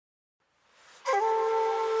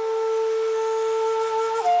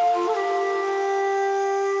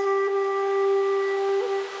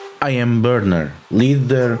I am Burner,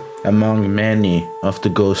 leader among many of the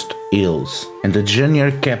Ghost Eels, and the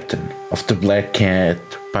junior captain of the Black Cat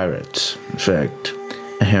Pirates. In fact,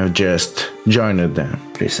 I have just joined them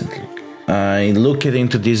recently. I looked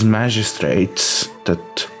into these magistrates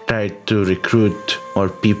that tried to recruit our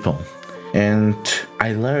people, and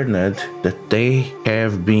I learned that they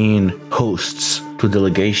have been hosts to the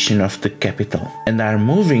delegation of the capital and are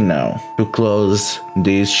moving now to close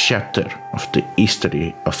this chapter of the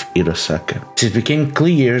history of Hirosaka. It became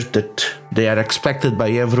clear that they are expected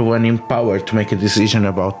by everyone in power to make a decision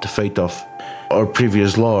about the fate of our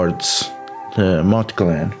previous lords, the Moth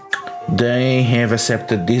Clan. They have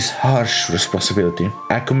accepted this harsh responsibility.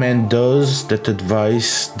 I commend those that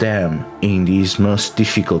advise them in this most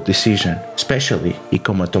difficult decision, especially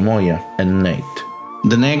Ikoma Tomoya and Nate.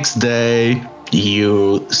 The next day,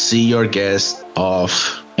 you see your guest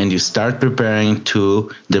off and you start preparing to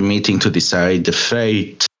the meeting to decide the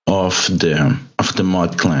fate of the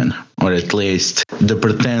Moth Clan, or at least the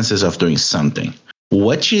pretenses of doing something.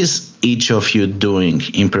 What is each of you doing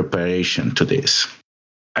in preparation to this?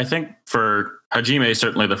 I think for Hajime,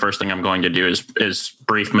 certainly the first thing I'm going to do is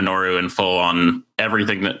brief Minoru in full on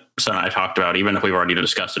everything that Sun and I talked about. Even if we've already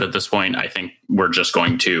discussed it at this point, I think we're just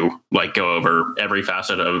going to go over every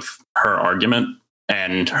facet of her argument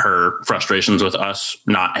and her frustrations with us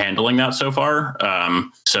not handling that so far,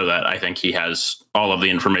 so that I think he has all of the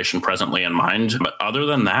information presently in mind. But other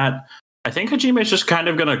than that, I think Hajime is just kind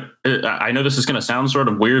of going to, I know this is going to sound sort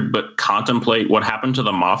of weird, but contemplate what happened to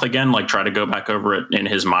the moth again, try to go back over it in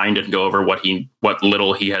his mind and go over what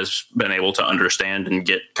little he has been able to understand and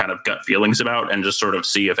get kind of gut feelings about, and just sort of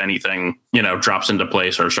see if anything, drops into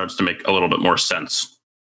place or starts to make a little bit more sense.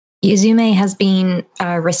 Yuzume has been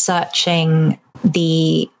researching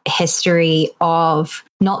the history of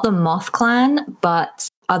not the Moth Clan, but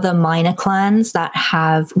other minor clans that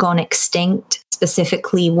have gone extinct,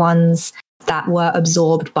 specifically ones that were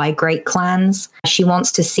absorbed by great clans. She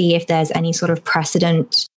wants to see if there's any sort of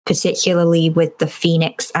precedent, particularly with the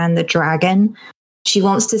Phoenix and the Dragon. She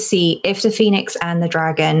wants to see if the Phoenix and the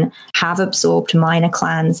Dragon have absorbed minor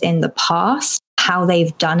clans in the past, how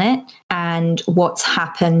they've done it, and what's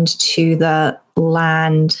happened to the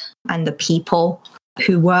land and the people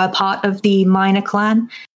who were part of the minor clan.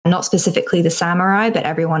 Not specifically the samurai, but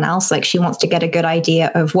everyone else. She wants to get a good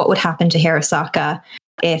idea of what would happen to Hirosaka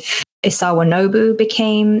if Isawa Nobu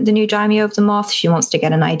became the new daimyo of the Moth. She wants to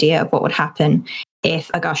get an idea of what would happen if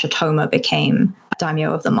Agashitoma became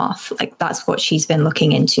daimyo of the Moth. That's what she's been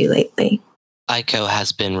looking into lately. Aiko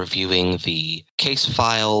has been reviewing the case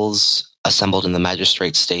files assembled in the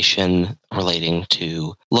magistrate station relating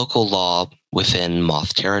to local law within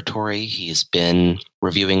Moth territory. He's been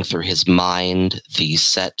reviewing through his mind the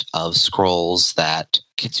set of scrolls that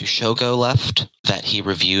Kitsushogo left that he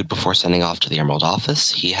reviewed before sending off to the Emerald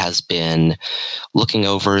Office. He has been looking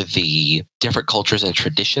over the different cultures and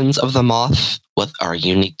traditions of the Moth, what are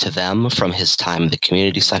unique to them from his time at the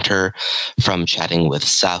community center, from chatting with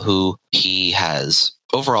Sahu. He has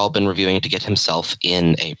overall been reviewing to get himself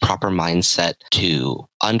in a proper mindset to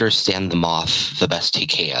understand the Moth the best he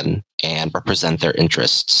can and represent their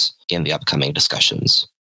interests in the upcoming discussions.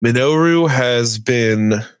 Minoru has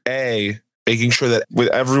been making sure that with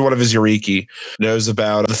every one of his Yoriki knows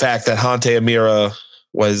about the fact that Hante Amira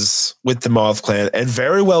was with the Moth Clan and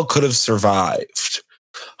very well could have survived.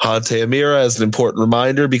 Hante Amira, as an important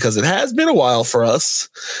reminder, because it has been a while for us,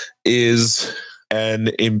 is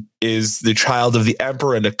the child of the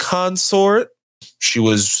emperor and a consort. She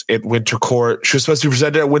was at Winter Court. She was supposed to be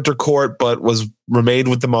presented at Winter Court, but remained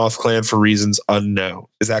with the Moth Clan for reasons unknown.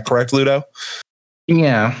 Is that correct, Ludo?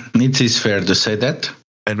 Yeah, it is fair to say that.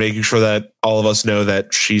 And making sure that all of us know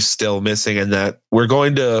that she's still missing and that we're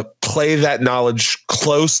going to play that knowledge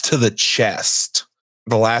close to the chest.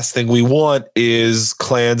 The last thing we want is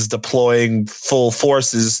clans deploying full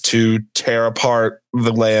forces to tear apart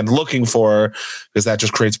the land looking for her, because that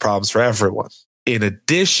just creates problems for everyone. In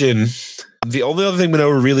addition, the only other thing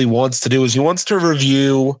Minoru really wants to do is he wants to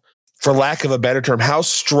review, for lack of a better term, how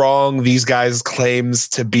strong these guys' claims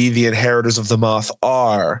to be the inheritors of the Moth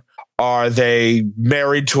are. Are they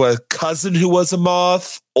married to a cousin who was a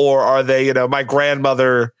Moth? Or are they, my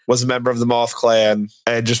grandmother was a member of the Moth Clan,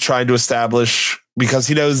 and just trying to establish, because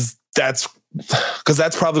he knows that's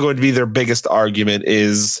probably going to be their biggest argument,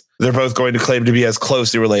 is they're both going to claim to be as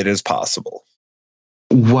closely related as possible.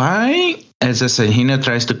 Why, as Asahina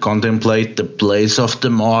tries to contemplate the place of the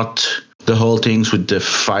Moth, the whole things with the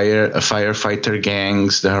firefighter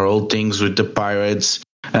gangs, the whole things with the pirates,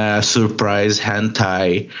 surprise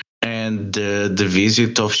hentai, and the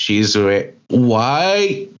visit of Shizue,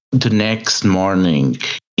 why the next morning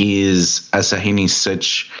is Asahine in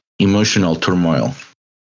such emotional turmoil?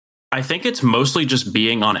 I think it's mostly just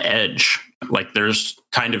being on edge. Like there's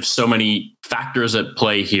kind of so many factors at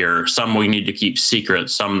play here. Some we need to keep secret,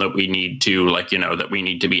 some that we need to that we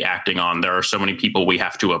need to be acting on. There are so many people we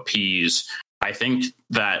have to appease. I think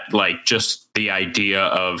that just the idea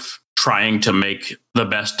of trying to make the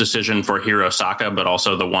best decision for Hirosaka, but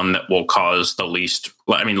also the one that will cause the least,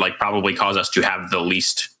 probably cause us to have the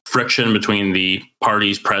least friction between the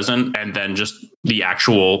parties present, and then just the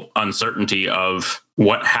actual uncertainty of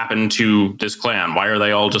what happened to this clan. Why are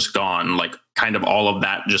they all just gone? Kind of all of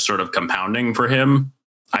that just sort of compounding for him.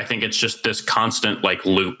 I think it's just this constant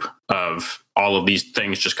loop of all of these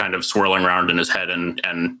things just kind of swirling around in his head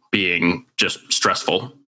and being just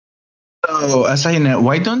stressful. So, Asahine,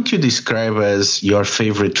 why don't you describe as your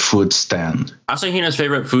favorite food stand? Asahine's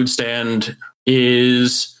favorite food stand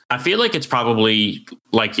is, I feel like it's probably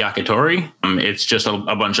like yakitori. It's just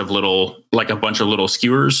a bunch of little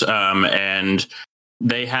skewers, and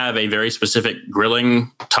they have a very specific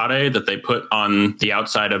grilling tare that they put on the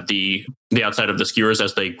outside of the skewers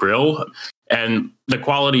as they grill. And the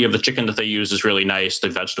quality of the chicken that they use is really nice. The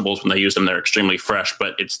vegetables, when they use them, they're extremely fresh,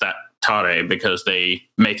 but it's that tare because they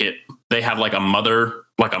have a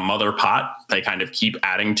mother pot they kind of keep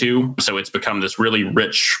adding to. So it's become this really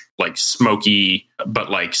rich, smoky, but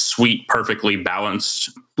sweet, perfectly balanced,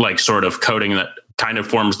 sort of coating that kind of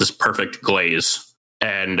forms this perfect glaze.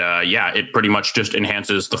 And it pretty much just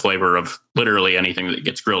enhances the flavor of literally anything that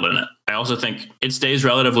gets grilled in it. I also think it stays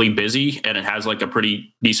relatively busy and it has a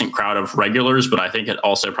pretty decent crowd of regulars, but I think it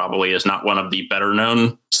also probably is not one of the better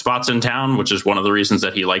known spots in town, which is one of the reasons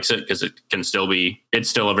that he likes it, because it's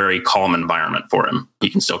still a very calm environment for him. He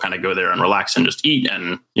can still kind of go there and relax and just eat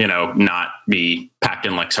and, not be packed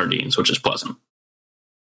in like sardines, which is pleasant.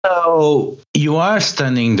 So you are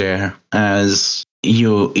standing there as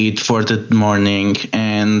you eat for the morning,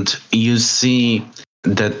 and you see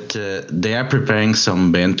that they are preparing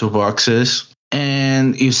some bento boxes,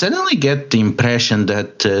 and you suddenly get the impression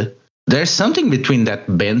that there's something between that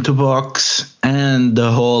bento box and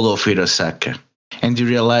the whole of Hirosaka. And you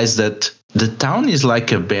realize that the town is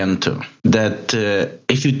like a bento, that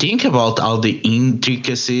if you think about all the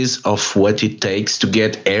intricacies of what it takes to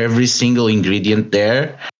get every single ingredient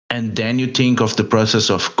there, and then you think of the process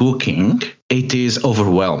of cooking, it is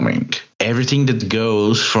overwhelming. Everything that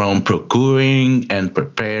goes from procuring and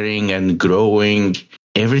preparing and growing,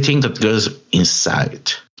 everything that goes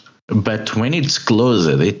inside. But when it's closed,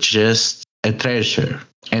 it's just a treasure.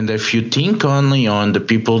 And if you think only on the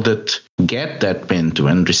people that get that bento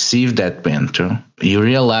and receive that bento, you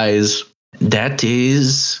realize that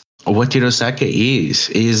is what Hirosaka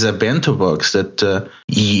is a bento box that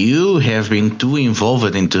you have been too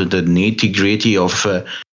involved into the nitty-gritty of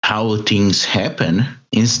how things happen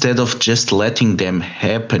instead of just letting them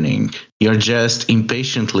happening. You're just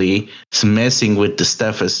impatiently messing with the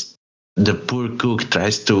stuff as the poor cook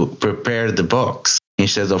tries to prepare the box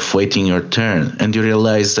instead of waiting your turn. And you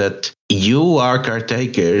realize that you are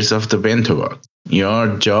caretakers of the bento box.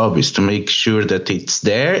 Your job is to make sure that it's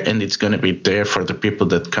there and it's going to be there for the people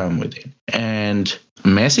that come with it. And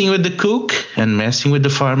messing with the cook and messing with the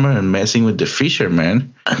farmer and messing with the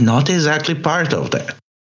fisherman are not exactly part of that.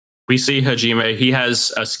 We see Hajime, he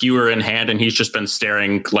has a skewer in hand and he's just been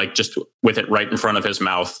staring just with it right in front of his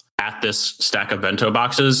mouth at this stack of bento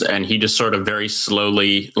boxes. And he just sort of very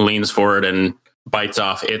slowly leans forward and bites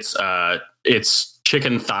off its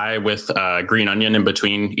chicken thigh with green onion in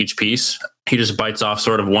between each piece. He just bites off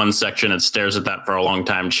sort of one section and stares at that for a long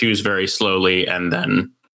time, chews very slowly, and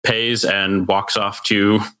then pays and walks off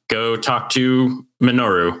to go talk to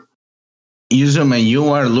Minoru. Yuzume, you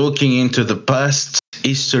are looking into the past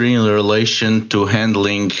history in relation to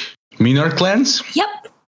handling minor clans? Yep.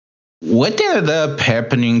 What ended up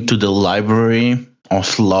happening to the library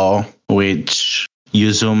of law, which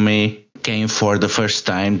Yuzume came for the first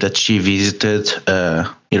time that she visited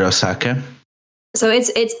Hirosaka? So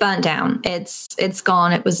it's burnt down. It's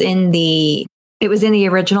gone. It was in the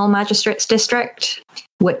original magistrates district,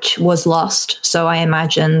 which was lost. So I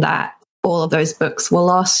imagine that all of those books were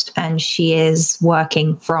lost, and she is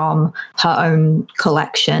working from her own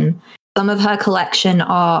collection. Some of her collection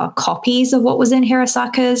are copies of what was in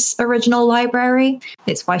Hirosaka's original library.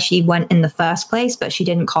 It's why she went in the first place, but she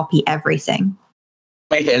didn't copy everything.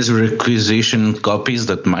 It has requisition copies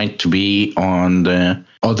that might be on the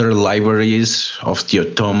other libraries of the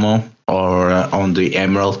Otomo or on the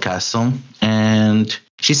Emerald Castle. And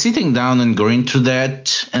she's sitting down and going through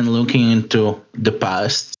that and looking into the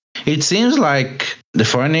past. It seems like the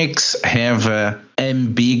Phoenix have an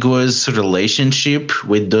ambiguous relationship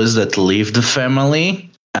with those that leave the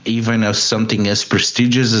family. even if something as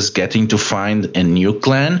prestigious as getting to find a new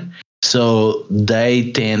clan. So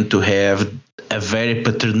they tend to have a very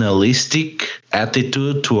paternalistic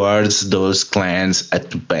attitude towards those clans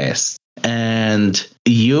at best. And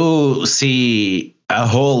you see a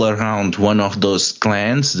hole around one of those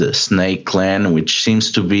clans, the Snake Clan, which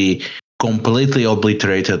seems to be completely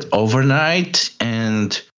obliterated overnight,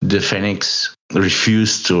 and the Phoenix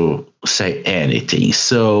refused to say anything.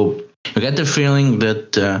 So you get the feeling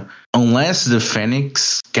that unless the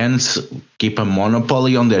Phoenix can keep a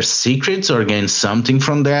monopoly on their secrets or gain something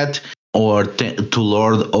from that, or to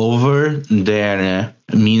lord over their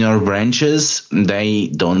minor branches, they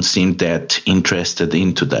don't seem that interested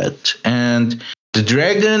into that. And the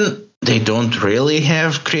dragon, they don't really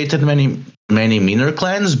have created many minor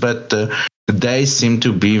clans, but they seem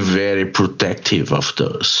to be very protective of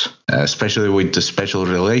those, especially with the special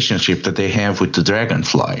relationship that they have with the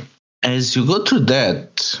dragonfly. As you go through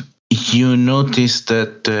that, you notice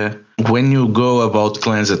that when you go about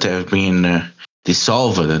clans that have been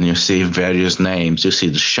dissolved and you see various names, you see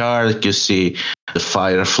the shark, you see the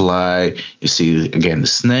firefly, you see again the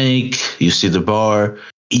snake, you see the bar,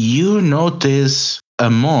 you notice a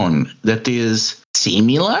mon that is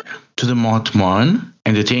similar to the Mothmon,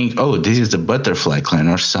 and you think, oh, this is the butterfly clan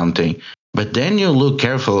or something. But then you look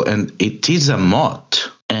careful and it is a moth.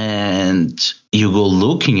 And you go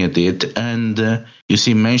looking at it and you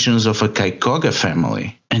see mentions of a Kaikoga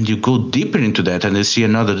family. And you go deeper into that and you see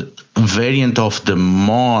another variant of the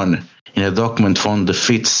Mon in a document from the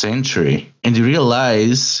 5th century. And you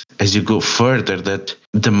realize, as you go further, that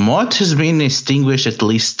the moth has been extinguished at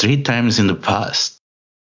least 3 times in the past.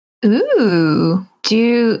 Ooh.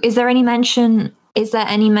 Is there any mention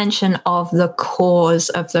of the cause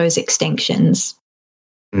of those extinctions?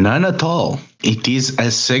 None at all. It is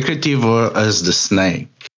as secretive as the snake,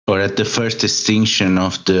 or at the first extinction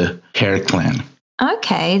of the Hare clan.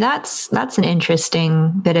 Okay, that's an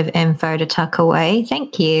interesting bit of info to tuck away.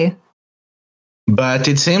 Thank you. But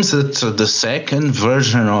it seems that the second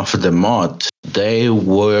version of the moth, they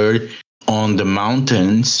were on the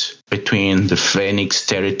mountains between the Phoenix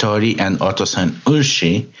territory and Otosan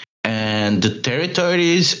Ushi. And the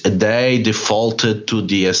territories, they defaulted to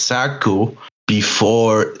the Asaku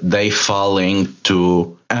before they fall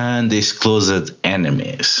into undisclosed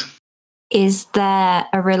enemies. Is there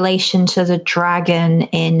a relation to the dragon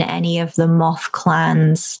in any of the Moth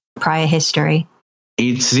clan's prior history?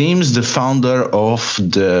 It seems the founder of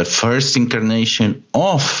the first incarnation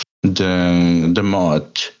of the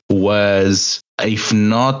Moth was, if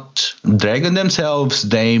not dragon themselves,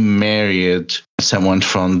 they married someone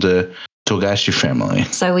from the Togashi family.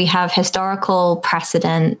 So we have historical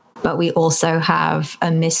precedent, but we also have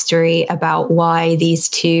a mystery about why these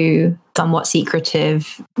two somewhat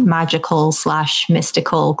secretive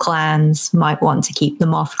magical/mystical clans might want to keep the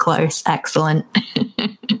Moth close. Excellent.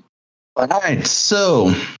 All right,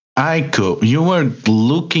 so Aiko, you were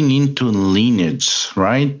looking into lineage,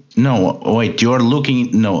 right? No, wait,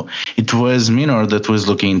 it was Minor that was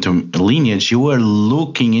looking into lineage. You were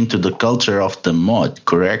looking into the culture of the Moth,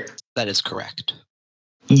 correct? That is correct.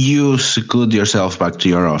 You seclude yourself back to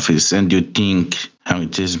your office and you think how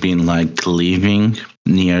it has been like living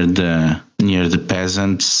near the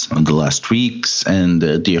peasants on the last weeks and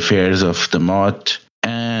the affairs of the Moth,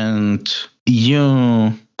 and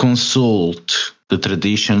you consult the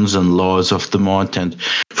traditions and laws of the Moth, and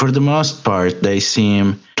for the most part they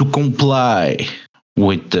seem to comply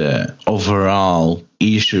with the overall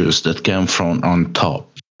issues that come from on top.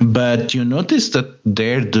 But you notice that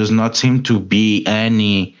there does not seem to be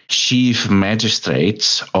any chief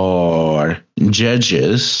magistrates or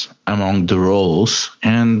judges among the roles,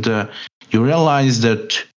 and you realize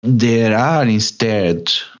that there are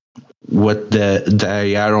instead what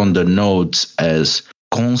they are on the notes as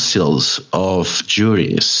councils of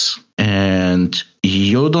juries. And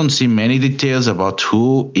you don't see many details about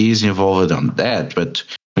who is involved on that, but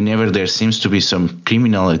whenever there seems to be some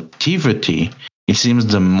criminal activity, it seems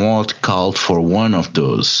the Moth called for one of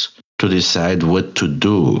those to decide what to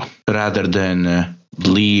do, rather than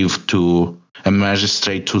leave to a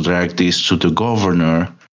magistrate to drag this to the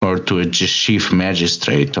governor or to a chief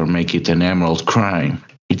magistrate or make it an emerald crime.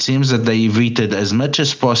 It seems that they evicted as much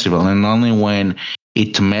as possible, and only when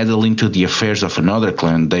it meddled into the affairs of another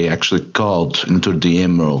clan, they actually called into the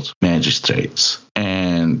emerald magistrates.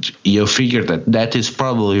 And you figure that is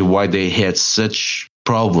probably why they had such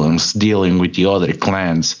problems dealing with the other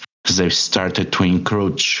clans, because they've started to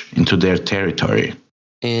encroach into their territory.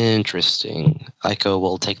 Interesting. Aiko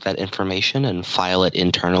will take that information and file it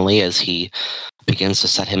internally as he begins to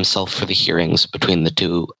set himself for the hearings between the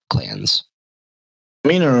two clans.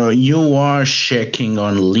 Minoru, you are checking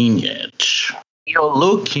on lineage. You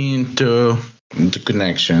look into the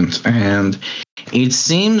connections, and it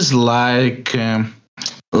seems like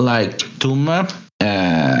Tuma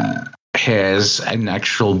has an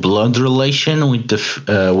actual blood relation with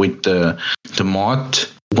the Mod.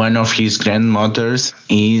 One of his grandmothers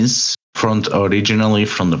is originally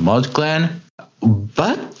from the Mod clan,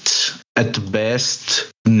 but at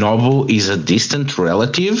best, Nobu is a distant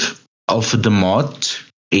relative of the Mod.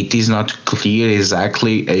 It is not clear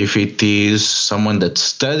exactly if it is someone that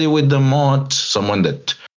studied with the Mod, someone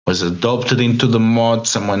that was adopted into the Mod,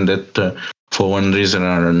 someone that, for one reason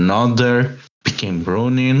or another, became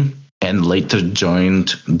Ronin and later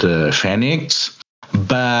joined the Phoenix.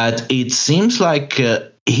 But it seems like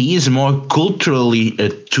he is more culturally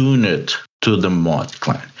attuned to the Mod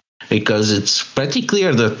clan, because it's pretty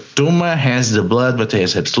clear that Tuma has the blood, but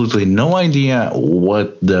has absolutely no idea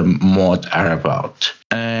what the Mod are about.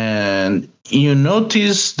 And you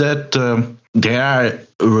notice that there are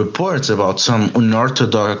reports about some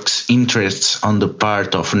unorthodox interests on the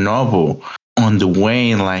part of Nobu on the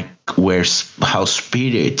way, like how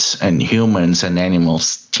spirits and humans and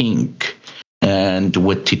animals think, and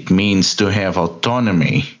what it means to have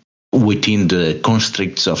autonomy within the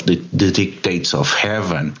constricts of the dictates of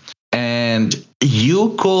heaven. And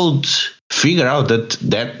you could figure out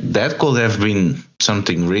that could have been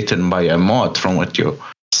something written by a Mod from what you've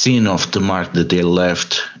seen of the mark that they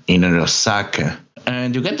left in Arasaka.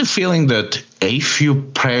 And you get the feeling that if you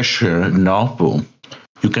pressure Nobu,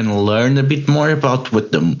 you can learn a bit more about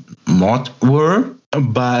what the Mod were,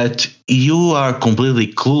 but you are completely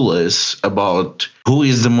clueless about who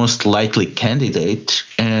is the most likely candidate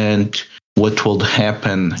and what will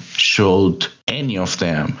happen should any of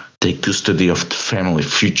them take custody of the family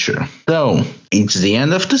future. So it's the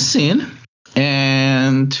end of the scene,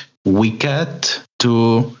 and we cut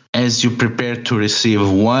to as you prepare to receive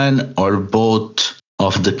one or both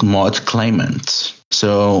of the Mod claimants.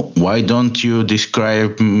 So why don't you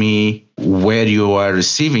describe me where you are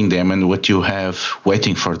receiving them and what you have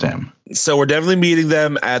waiting for them? So we're definitely meeting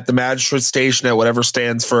them at the magistrate station at whatever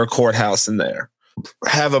stands for a courthouse in there.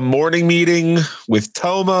 Have a morning meeting with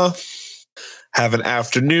Toma, have an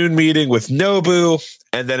afternoon meeting with Nobu,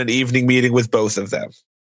 and then an evening meeting with both of them.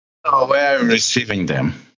 Oh, where are you receiving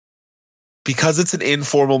them? Because it's an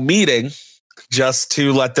informal meeting, just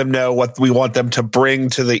to let them know what we want them to bring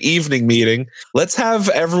to the evening meeting, let's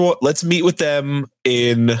meet with them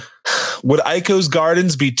in... Would Aiko's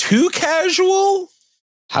gardens be too casual?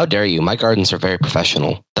 How dare you? My gardens are very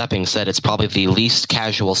professional. That being said, it's probably the least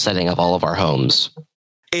casual setting of all of our homes.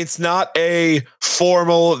 It's not a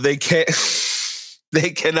formal, they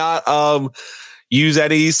cannot use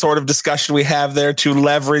any sort of discussion we have there to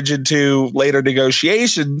leverage into later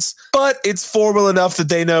negotiations, but it's formal enough that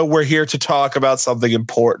they know we're here to talk about something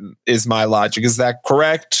important, is my logic. Is that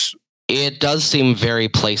correct? It does seem very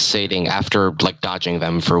place-sating after dodging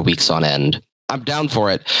them for weeks on end. I'm down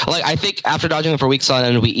for it. I think after dodging them for weeks on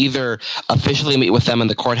end, we either officially meet with them in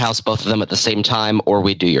the courthouse, both of them at the same time, or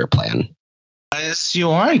we do your plan. As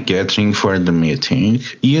you are getting for the meeting,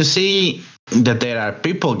 you see that there are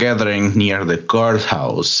people gathering near the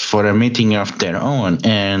courthouse for a meeting of their own,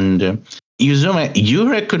 and you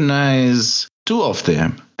recognize two of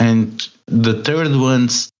them, and the third one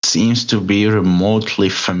seems to be remotely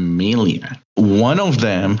familiar. One of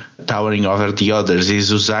them, towering over the others,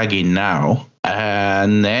 is Usagi now.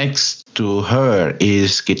 Next to her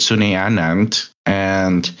is Kitsune Anand,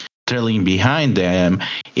 and trailing behind them,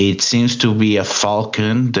 it seems to be a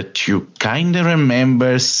falcon that you kind of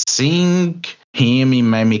remember seeing him in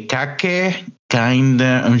Mamikake, kind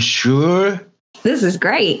of unsure. This is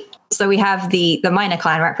great. So we have the minor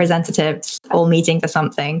clan representatives all meeting for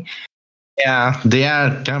something. Yeah, they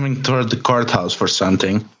are coming toward the courthouse for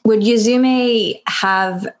something. Would Yuzume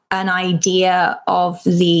have an idea of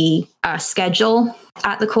the schedule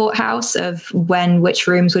at the courthouse of which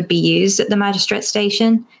rooms would be used at the magistrate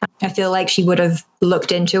station? I feel like she would have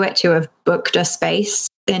looked into it to have booked a space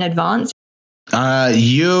in advance.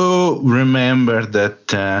 You remember that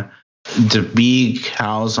the big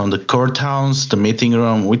house on the courthouse, the meeting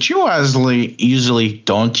room, which you usually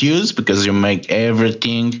don't use because you make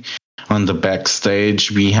everything on the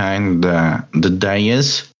backstage behind the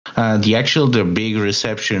dais. The big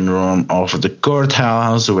reception room of the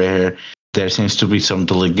courthouse where there seems to be some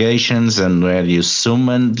delegations and where you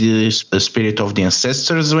summon the spirit of the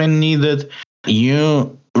ancestors when needed.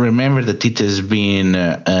 You remember that it has been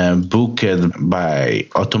booked by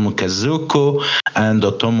Otomo Kazuko and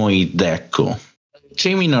Otomo Hideko.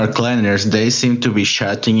 Three minor clanners, they seem to be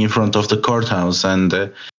shouting in front of the courthouse, and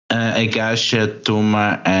Agasha,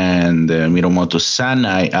 Tuma, and Miromoto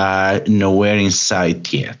Sanai are nowhere in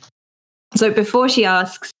sight yet. So before she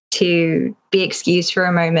asks to be excused for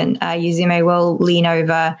a moment, Yuzume will lean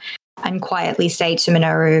over and quietly say to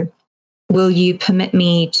Minoru, will you permit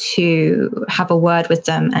me to have a word with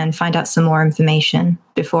them and find out some more information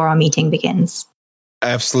before our meeting begins?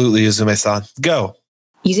 Absolutely, Yuzume-san. Go.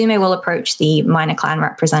 Yuzume will approach the minor clan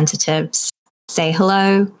representatives, say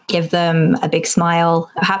hello, give them a big smile,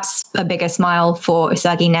 perhaps a bigger smile for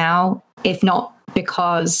Usagi now, if not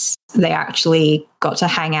because they actually got to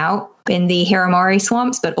hang out in the Hiramori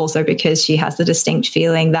swamps, but also because she has the distinct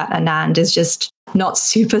feeling that Anand is just not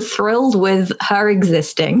super thrilled with her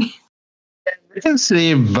existing. You can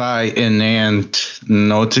see by Anand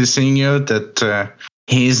noticing you that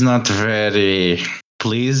he's not very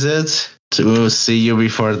pleased to see you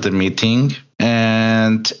before the meeting.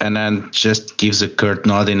 And Anand just gives a curt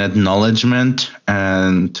nod in acknowledgement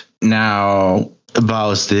and now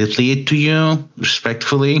bows deeply to you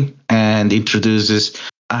respectfully and introduces,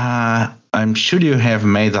 I'm sure you have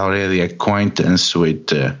made already acquaintance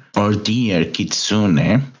with our dear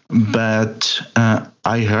Kitsune, but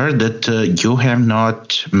I heard that you have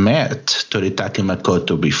not met Toritake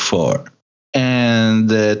Makoto before. And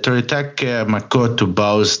Toritake Makoto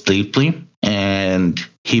bows deeply and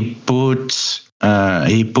he puts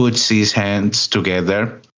his hands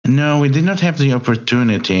together. No, we did not have the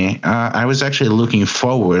opportunity. I was actually looking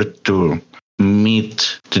forward to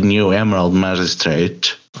meet the new Emerald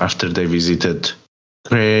Magistrate after they visited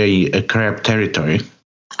Crab Territory.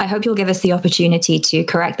 I hope you'll give us the opportunity to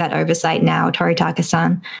correct that oversight now,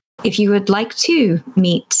 Toritaka-san. If you would like to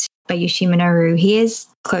meet Bayushi Minoru, he is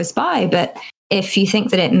close by, but if you think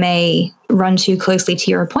that it may run too closely to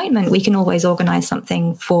your appointment, we can always organize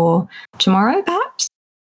something for tomorrow, perhaps?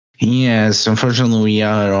 Yes, unfortunately, we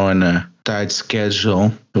are on a tight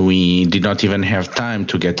schedule. We did not even have time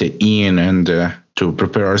to get in and to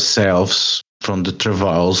prepare ourselves from the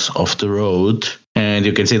travails of the road. And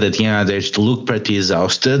you can see that, they look pretty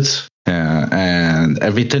exhausted and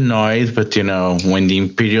a bit annoyed. But, when the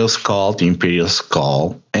Imperials call, the Imperials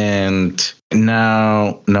call. And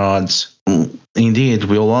now, nods. Indeed,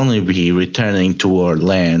 we'll only be returning to our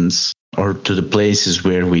lands or to the places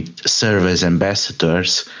where we serve as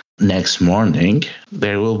ambassadors next morning.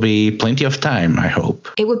 There will be plenty of time, I hope.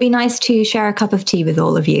 It would be nice to share a cup of tea with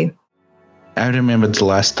all of you. I remember the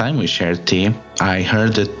last time we shared tea. I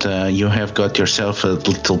heard that you have got yourself a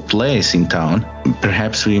little place in town.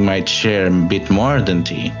 Perhaps we might share a bit more than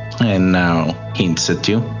tea. And now hints at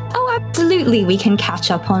you. Oh, absolutely. We can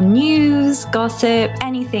catch up on news, gossip,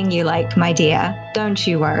 anything you like, my dear. Don't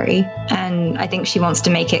you worry. And I think she wants to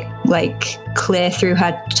make it clear through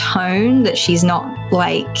her tone that she's not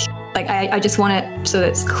I just want it so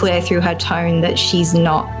it's clear through her tone that she's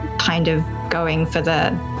not kind of going for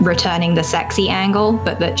the returning the sexy angle,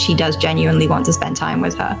 but that she does genuinely want to spend time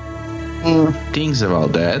with her. Thinks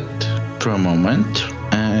about that for a moment,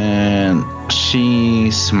 and she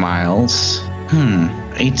smiles.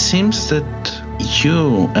 It seems that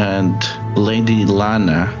you and Lady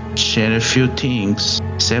Lana share a few things,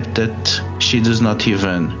 except that she does not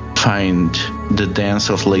even find the dance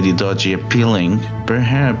of Lady Dodgy appealing.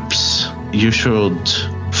 Perhaps you should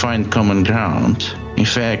find common ground. In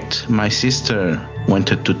fact, my sister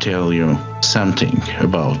wanted to tell you something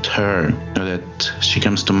about her that she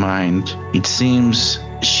comes to mind. It seems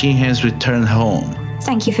she has returned home.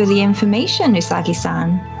 Thank you for the information,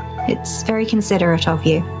 Usagi-san. It's very considerate of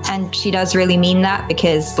you. And she does really mean that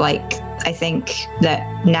because, I think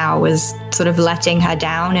that Nao was sort of letting her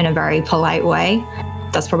down in a very polite way.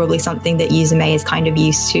 That's probably something that Yuzume is kind of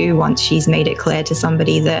used to once she's made it clear to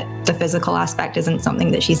somebody that the physical aspect isn't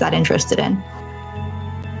something that she's that interested in.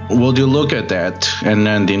 Would you look at that? And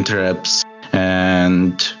then interrupts.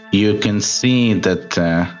 And you can see that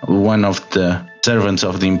one of the servants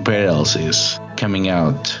of the Imperials is coming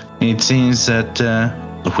out. It seems that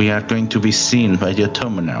we are going to be seen by the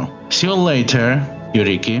Otomo now. See you later,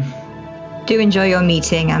 Yuriki. Do enjoy your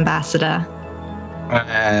meeting, Ambassador.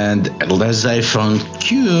 And as I found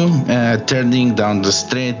you turning down the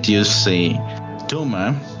street, you see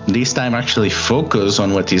Tuma, this time actually focus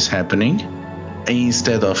on what is happening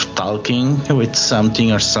instead of talking with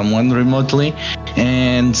something or someone remotely.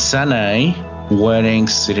 And Sanai, wearing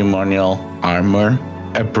ceremonial armor,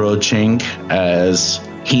 approaching as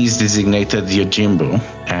he's designated Yojimbo,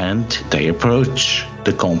 and they approach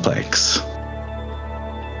the complex.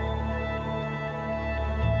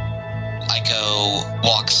 Aiko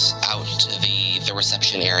walks out to the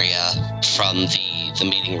reception area from the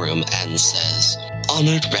meeting room and says,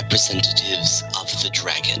 "Honored representatives of the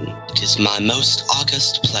Dragon, it is my most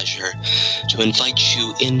august pleasure to invite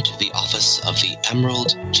you into the office of the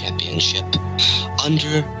Emerald Championship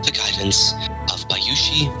under the guidance of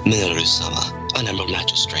Bayushi Minoru-sama, an Emerald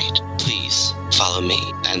Magistrate. Please follow me.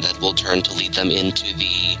 And that will turn to lead them into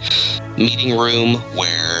the meeting room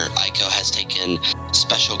where Aiko has taken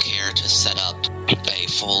special care to set up a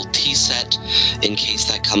full tea set. In case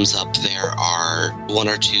that comes up, there are 1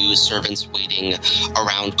 or 2 servants waiting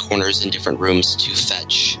around corners in different rooms to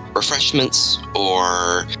fetch refreshments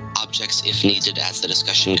or objects if needed as the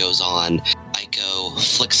discussion goes on. Aiko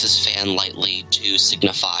flicks his fan lightly to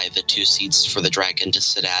signify the 2 seats for the dragon to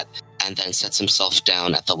sit at, and then sets himself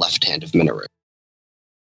down at the left hand of Minoru.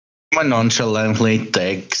 Nonchalantly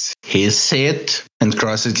takes his seat and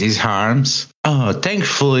crosses his arms. Oh,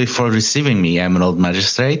 thankfully for receiving me, Emerald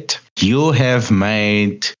Magistrate. You have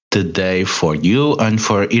made the day for you and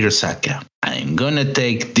for Hirosaka. I'm gonna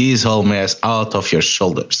take this whole mess out of your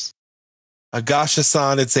shoulders.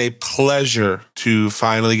 Agasha-san, it's a pleasure to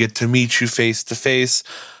finally get to meet you face to face,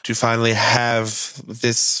 to finally have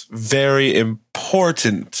this very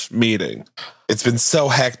important meeting. It's been so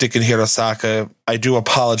hectic in Hirosaka. I do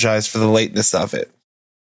apologize for the lateness of it.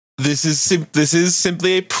 This is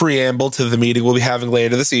simply a preamble to the meeting we'll be having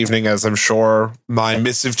later this evening, as I'm sure my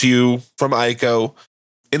missive to you from Aiko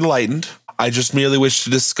enlightened. I just merely wish to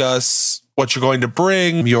discuss what you're going to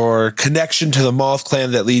bring, your connection to the Moth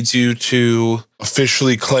clan that leads you to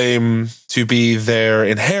officially claim to be their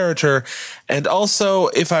inheritor. And also,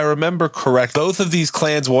 if I remember correct, both of these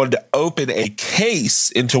clans wanted to open a case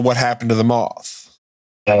into what happened to the Moth.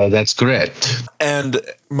 That's correct. And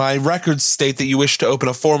my records state that you wish to open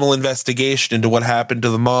a formal investigation into what happened to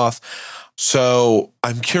the Moth. So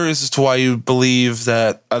I'm curious as to why you believe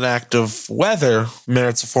that an act of weather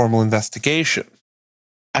merits a formal investigation.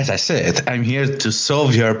 As I said, I'm here to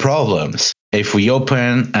solve your problems. If we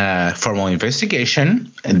open a formal investigation,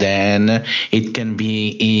 then it can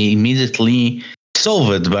be immediately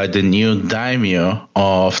solved by the new daimyo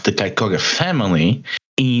of the Kaikoga family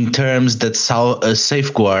in terms that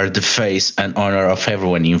safeguard the face and honor of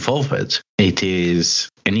everyone involved. It is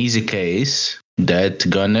an easy case that's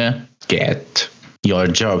gonna get your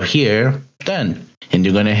job here done. And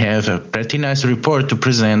you're gonna have a pretty nice report to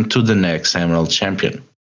present to the next Emerald Champion.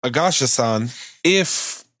 Agasha-san,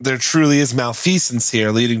 if there truly is malfeasance here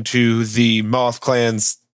leading to the Moth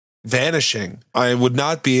clan's vanishing, I would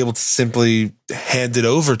not be able to simply hand it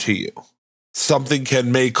over to you. Something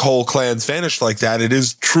can make whole clans vanish like that. It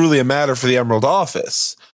is truly a matter for the Emerald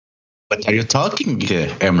Office. What are you talking,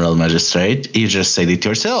 Emerald Magistrate? You just said it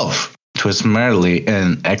yourself. It was merely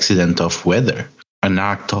an accident of weather, an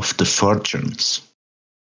act of the fortunes.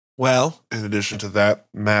 Well, in addition to that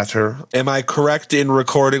matter, am I correct in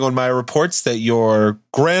recording on my reports that your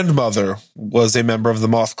grandmother was a member of the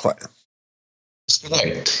Moth clan? That's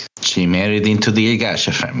correct. She married into the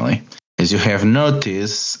Agasha family. As you have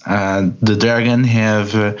noticed, the dragon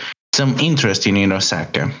have some interest in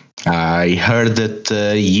Hirosaka. I heard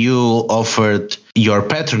that you offered your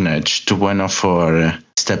patronage to one of our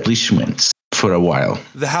establishments for a while.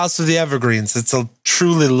 The House of the Evergreens. It's a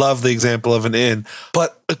truly lovely example of an inn.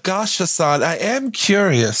 But Agasha-san, I am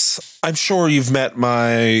curious. I'm sure you've met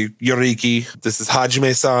my Yoriki. This is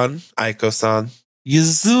Hajime-san, Aiko-san,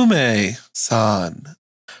 Yuzume-san.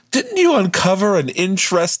 Didn't you uncover an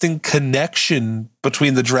interesting connection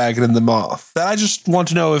between the dragon and the moth? I just want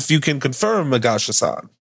to know if you can confirm, Agasha-san.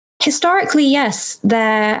 Historically, yes,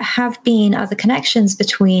 there have been other connections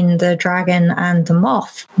between the dragon and the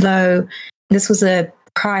moth, though this was a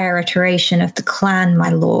prior iteration of the clan, my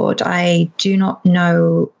lord. I do not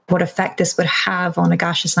know what effect this would have on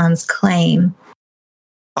Agasha-san's claim.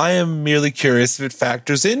 I am merely curious if it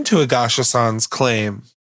factors into Agasha-san's claim.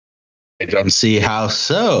 I don't see how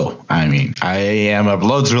so. I mean, I am a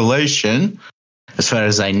blood relation. As far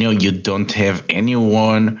as I know, you don't have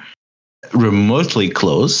anyone remotely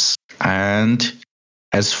close. And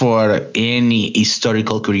as for any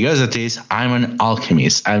historical curiosities, I'm an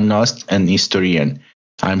alchemist. I'm not an historian.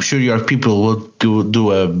 I'm sure your people will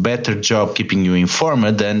do a better job keeping you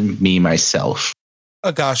informed than me myself.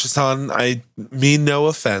 Agasha-san, I mean no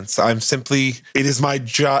offense. It is my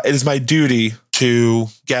job, it is my duty to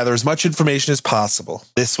gather as much information as possible.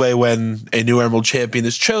 This way, when a new Emerald Champion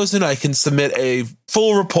is chosen, I can submit a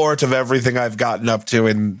full report of everything I've gotten up to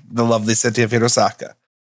in the lovely city of Hirosaka.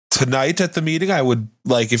 Tonight at the meeting, I would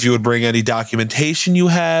like if you would bring any documentation you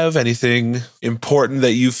have, anything important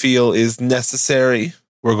that you feel is necessary.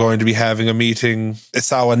 We're going to be having a meeting.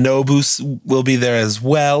 Isawa Nobu will be there as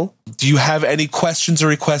well. Do you have any questions or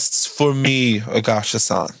requests for me,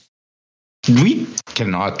 Agasha-san? we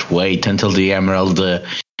cannot wait until the Emerald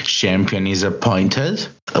champion is appointed.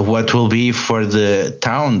 What will be for the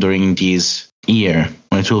town during this year?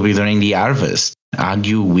 What will be during the harvest? Are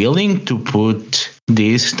you willing to put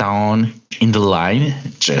this town in the line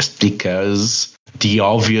just because the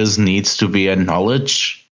obvious needs to be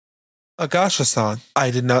acknowledged? Agasha-san,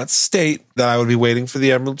 I did not state that I would be waiting for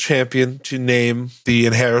the Emerald Champion to name the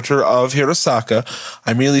inheritor of Hirosaka.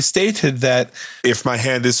 I merely stated that if my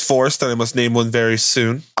hand is forced and I must name one very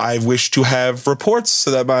soon, I wish to have reports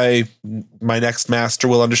so that my next master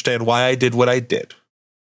will understand why I did what I did.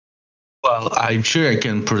 Well, I'm sure I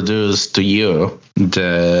can produce to you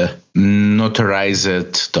the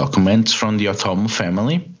notarized documents from the Otomo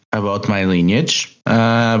family about my lineage.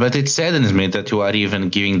 But it saddens me that you are even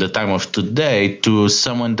giving the time of today to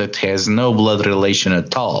someone that has no blood relation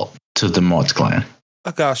at all to the Moth clan.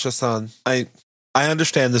 Agasha-san, I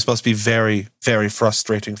understand this must be very, very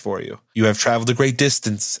frustrating for you. You have traveled a great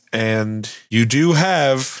distance, and you do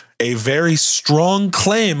have a very strong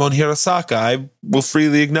claim on Hirosaka. I will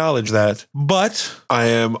freely acknowledge that. But I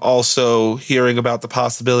am also hearing about the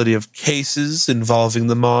possibility of cases involving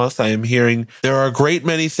the Moth. I am hearing there are a great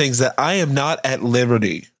many things that I am not at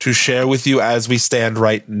liberty to share with you as we stand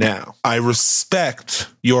right now. I respect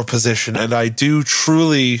your position, and I do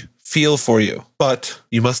truly feel for you. But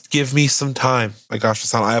you must give me some time,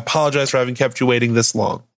 Agasha-san. I apologize for having kept you waiting this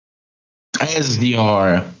long. As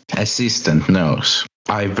your assistant knows,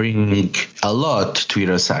 I bring a lot to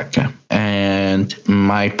Hirosaka, and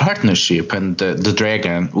my partnership and the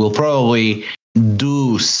dragon will probably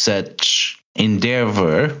do such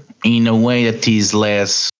endeavor in a way that is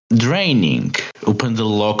less draining upon the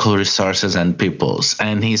local resources and peoples.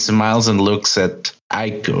 And he smiles and looks at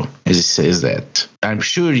Aiko as he says that. I'm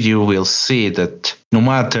sure you will see that no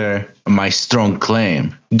matter my strong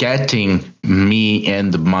claim, getting me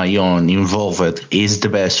and my own involved is the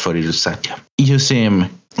best for Hirosaka. You seem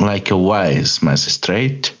like a wise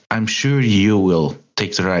magistrate. I'm sure you will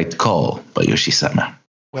take the right call by Yoshi-sama.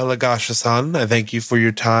 Well, Agasha-san, I thank you for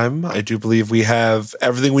your time. I do believe we have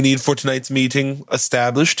everything we need for tonight's meeting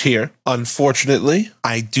established here. Unfortunately,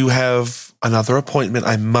 I do have another appointment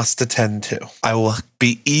I must attend to. I will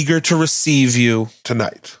be eager to receive you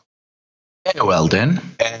tonight. Yeah, well then.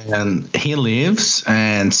 And he leaves,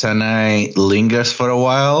 and Sanai lingers for a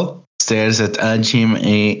while, stares at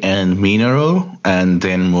Hajime and Minoru, and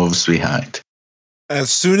then moves behind. As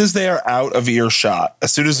soon as they are out of earshot,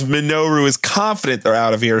 as soon as Minoru is confident they're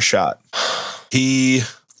out of earshot, he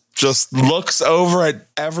just looks over at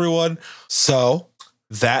everyone. So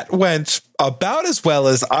that went about as well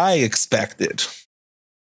as I expected.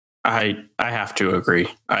 I have to agree.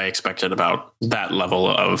 I expected about that level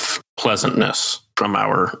of pleasantness from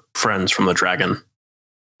our friends from the Dragon.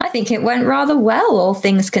 I think it went rather well, all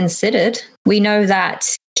things considered. We know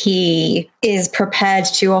that he is prepared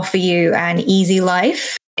to offer you an easy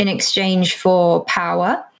life in exchange for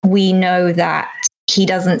power. We know that he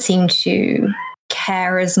doesn't seem to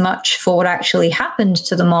care as much for what actually happened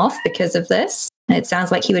to the Moth because of this. It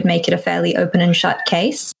sounds like he would make it a fairly open and shut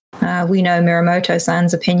case. We know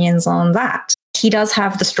Miramoto-san's opinions on that. He does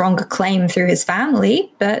have the stronger claim through his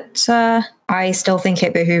family, but I still think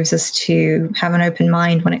it behooves us to have an open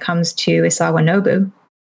mind when it comes to Isawa Nobu.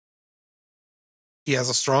 He has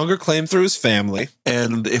a stronger claim through his family,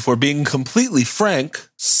 and if we're being completely frank,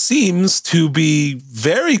 seems to be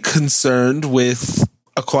very concerned with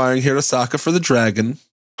acquiring Hirosaka for the Dragon.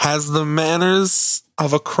 Has the manners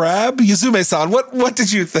of a crab? Yuzume-san, what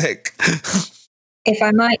did you think? If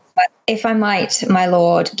I might, my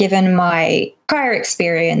lord, given my prior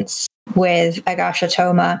experience with Agasha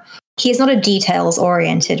Toma, he is not a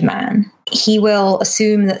details-oriented man. He will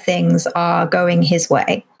assume that things are going his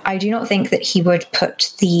way. I do not think that he would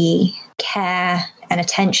put the care and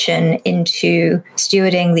attention into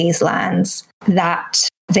stewarding these lands that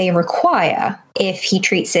they require if he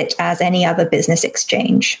treats it as any other business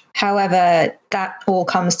exchange. However, that all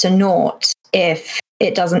comes to naught if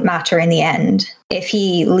it doesn't matter in the end. If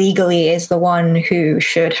he legally is the one who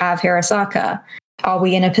should have Hirosaka, are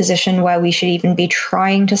we in a position where we should even be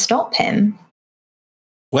trying to stop him?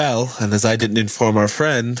 Well, and as I didn't inform our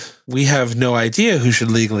friend, we have no idea who should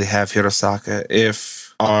legally have Hirosaka.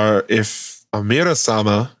 If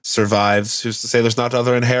Amira-sama survives, who's to say there's not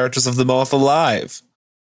other inheritors of the Moth alive?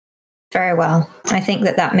 Very well. I think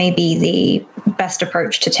that may be the best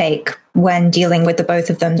approach to take when dealing with the both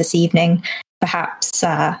of them this evening. Perhaps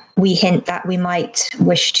we hint that we might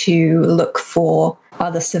wish to look for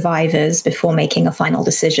other survivors before making a final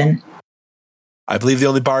decision. I believe the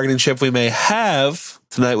only bargaining chip we may have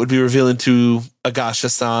tonight would be revealing to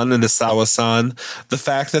Agasha-san and Isawa-san the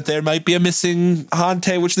fact that there might be a missing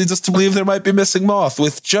Hante, which leads us to believe there might be missing Moth,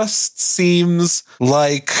 which just seems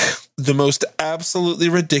like the most absolutely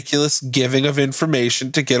ridiculous giving of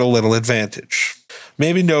information to get a little advantage.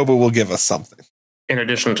 Maybe Nobu will give us something. In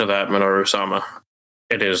addition to that, Minoru-sama,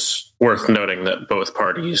 it is worth noting that both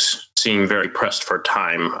parties seem very pressed for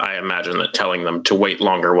time. I imagine that telling them to wait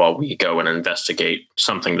longer while we go and investigate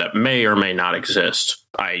something that may or may not exist,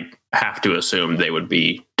 I have to assume they would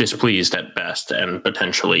be displeased at best and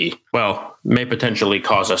may potentially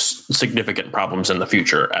cause us significant problems in the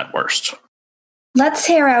future at worst. Let's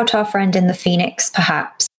hear out our friend in the Phoenix,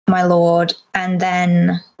 perhaps, my lord, and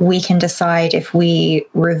then we can decide if we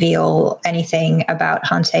reveal anything about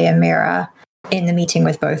Hante and Mira in the meeting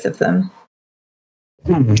with both of them.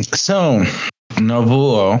 So,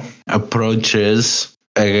 Nobuo approaches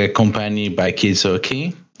accompanied by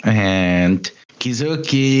Kizuki, and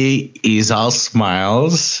Kizuki is all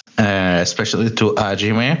smiles, especially to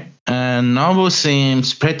Hajime, and Nobu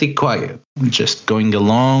seems pretty quiet, just going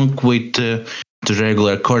along with the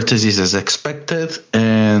regular courtesies as expected,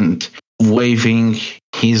 and waving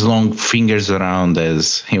his long fingers around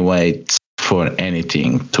as he waits for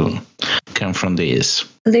anything to come from this.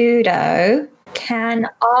 Ludo, can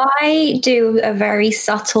I do a very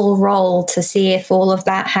subtle roll to see if all of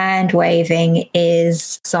that hand waving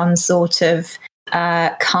is some sort of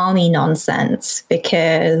Kami nonsense?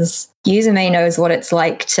 Because Yuzume knows what it's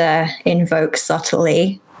like to invoke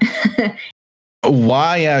subtly.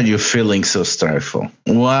 Why are you feeling so stressful?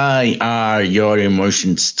 Why are your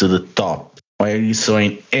emotions to the top? Why are you so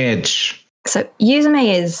on edge? So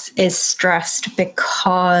Yuzume is stressed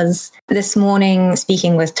because this morning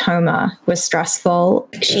speaking with Toma was stressful.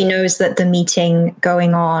 She knows that the meeting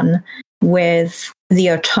going on with the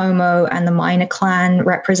Otomo and the Minor Clan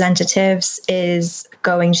representatives is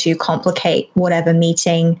going to complicate whatever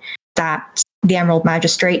meeting that the Emerald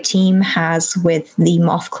Magistrate team has with the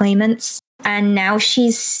Moth claimants. And now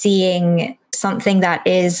she's seeing something that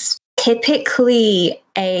is typically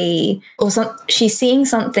she's seeing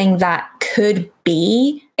something that could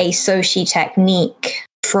be a Soshi technique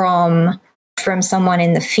from someone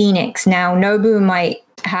in the Phoenix. Now, Nobu might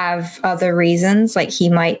have other reasons, like he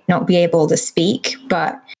might not be able to speak,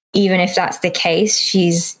 but even if that's the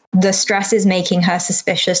case, the stress is making her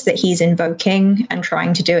suspicious that he's invoking and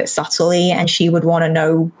trying to do it subtly, and she would want to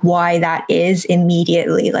know why that is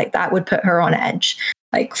immediately. Like, that would put her on edge.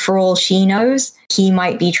 Like, for all she knows, he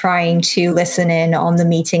might be trying to listen in on the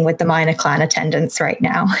meeting with the Minor Clan attendants right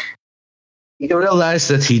now. You realize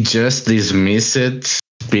that he just dismissed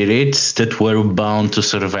spirits that were bound to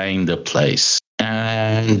surveying the place.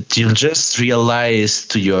 And you just realize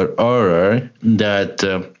to your horror that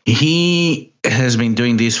he has been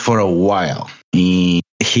doing this for a while.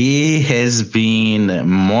 He has been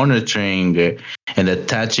monitoring and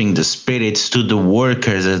attaching the spirits to the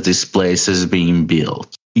workers as this place is being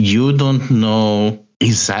built. You don't know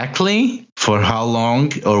exactly for how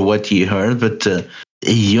long or what he heard, but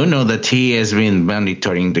you know that he has been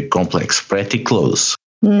monitoring the complex pretty close.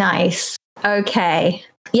 Nice. Okay.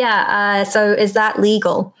 Yeah, so is that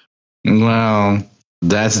legal? Well,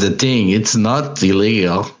 that's the thing. It's not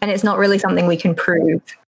illegal. And it's not really something we can prove.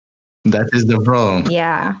 That is the problem.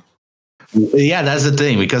 Yeah. Yeah, that's the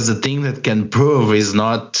thing, because the thing that can prove is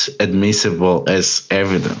not admissible as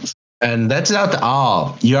evidence. And that's not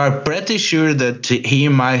all. You are pretty sure that he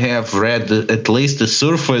might have read at least the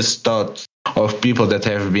surface thoughts of people that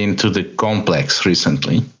have been to the complex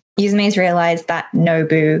recently. Yuzume's realized that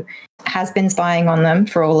Nobu has been spying on them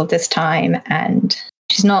for all of this time, and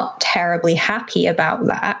she's not terribly happy about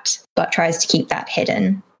that, but tries to keep that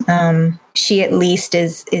hidden. She at least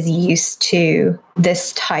is used to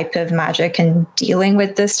this type of magic and dealing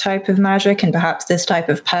with this type of magic and perhaps this type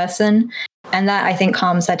of person. And that, I think,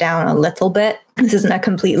 calms her down a little bit. This isn't a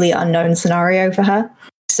completely unknown scenario for her.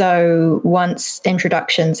 So once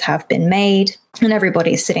introductions have been made and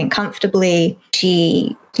everybody's sitting comfortably,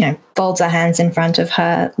 she, folds her hands in front of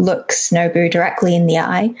her, looks Nobu directly in the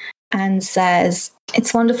eye, and says,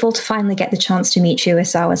 "It's wonderful to finally get the chance to meet you,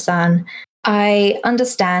 Isawa-san. I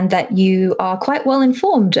understand that you are quite well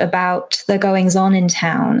informed about the goings-on in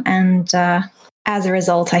town, and as a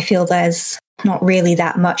result, I feel there's not really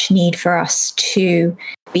that much need for us to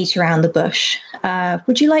beat around the bush.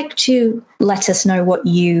 Would you like to let us know what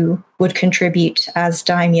you would contribute as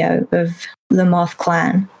daimyo of the Moth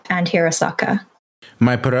Clan and Hirosaka?"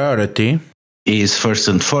 My priority is first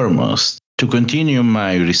and foremost to continue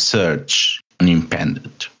my research on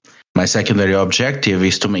Impended. My secondary objective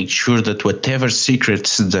is to make sure that whatever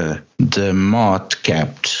secrets the Moth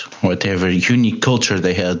kept, whatever unique culture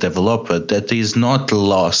they had developed, that is not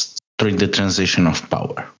lost during the transition of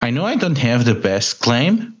power. I know I don't have the best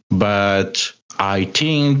claim, but I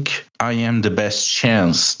think I am the best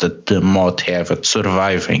chance that the Moth have at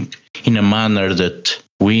surviving in a manner that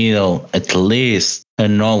will at least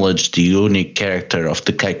acknowledge the unique character of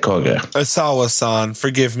the Kaikoga. Isawa-san,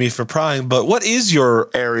 forgive me for prying, but what is your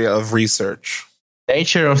area of research?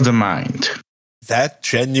 Nature of the mind. That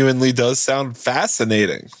genuinely does sound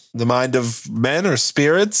fascinating. The mind of men or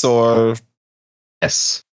spirits or...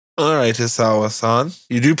 Yes. All right, Isawa-san.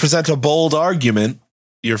 You do present a bold argument.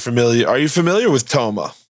 Are you familiar with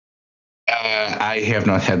Toma? I have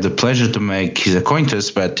not had the pleasure to make his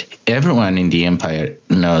acquaintance, but everyone in the Empire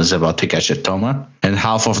knows about Takeshi Toma, and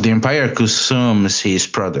half of the Empire consumes his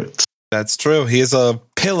products. That's true. He is a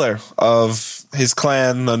pillar of his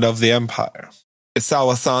clan and of the Empire.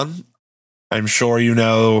 Isawa-san, I'm sure you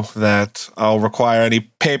know that I'll require any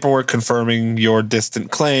paperwork confirming your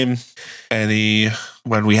distant claim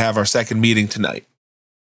when we have our second meeting tonight.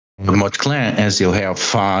 The Moth Clan, as you have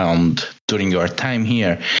found during your time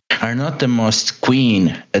here, are not the most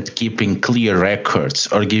keen at keeping clear records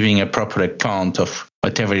or giving a proper account of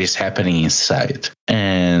whatever is happening inside.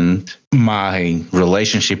 And my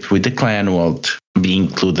relationship with the clan won't be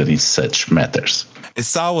included in such matters.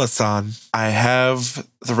 Isawa-san, I have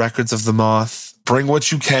the records of the Moth. Bring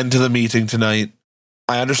what you can to the meeting tonight.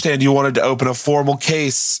 I understand you wanted to open a formal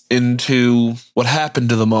case into what happened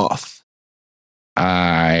to the Moth.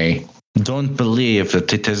 I don't believe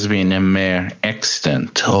that it has been a mere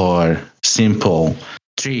accident or simple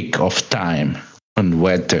trick of time and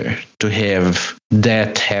weather to have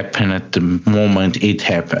that happen at the moment it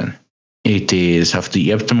happened. It is of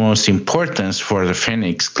the utmost importance for the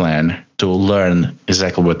Phoenix clan to learn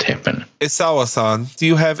exactly what happened. Isawa-san, do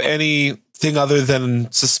you have anything other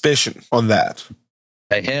than suspicion on that?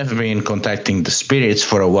 I have been contacting the spirits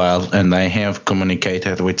for a while, and I have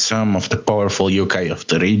communicated with some of the powerful yokai of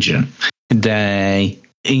the region. They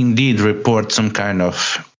indeed report some kind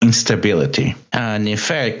of instability. And in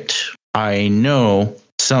fact, I know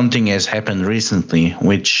something has happened recently,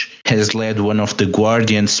 which has led one of the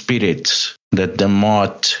guardian spirits that the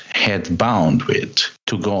Moth had bound with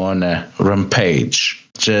to go on a rampage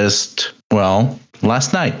just,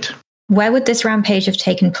 last night. Where would this rampage have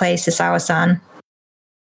taken place, Isawa-san?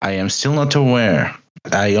 I am still not aware.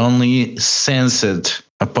 I only sensed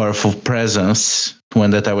a powerful presence when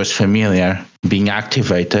that I was familiar being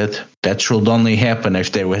activated. That should only happen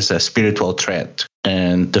if there was a spiritual threat.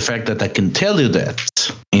 And the fact that I can tell you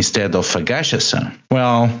that instead of Agasha-san,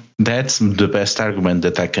 that's the best argument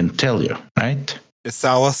that I can tell you, right?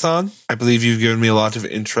 Isawa-san, I believe you've given me a lot of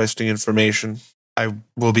interesting information. I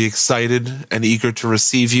will be excited and eager to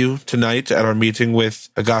receive you tonight at our meeting with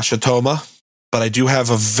Agasha Toma. But I do have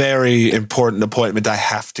a very important appointment I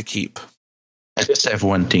have to keep. I just have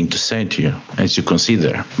one thing to say to you, as you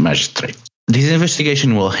consider, Magistrate. This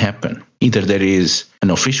investigation will happen. Either there is an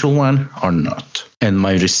official one or not. And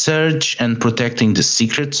my research and protecting the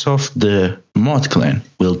secrets of the Moth Clan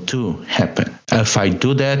will too happen. If I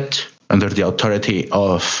do that under the authority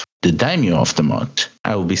of the daimyo of the Moth,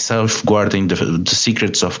 I will be safeguarding the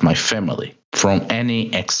secrets of my family from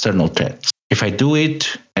any external threats. If I do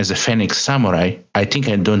it as a Phoenix samurai, I think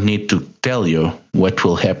I don't need to tell you what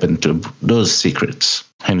will happen to those secrets.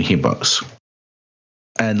 And he bows.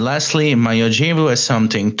 And lastly, Mayojibu has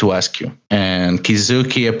something to ask you. And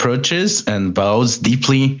Kizuki approaches and bows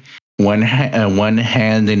deeply, one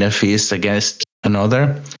hand in a fist against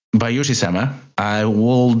another. Bayushi-sama, I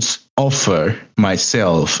would offer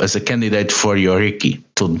myself as a candidate for Yoriki.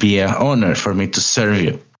 It would be an honor for me to serve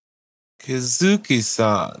you.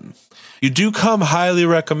 Kizuki-san, you do come highly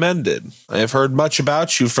recommended. I have heard much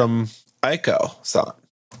about you from Aiko-san.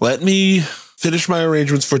 Let me finish my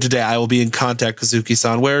arrangements for today. I will be in contact,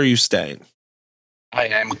 Kizuki-san. Where are you staying? I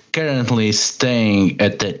am currently staying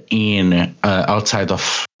at the inn outside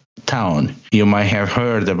of town. You might have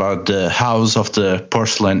heard about the House of the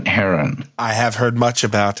Porcelain Heron. I have heard much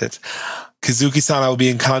about it. Kizuki-san, I will be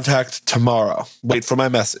in contact tomorrow. Wait for my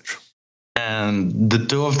message. And the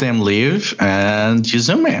two of them leave, and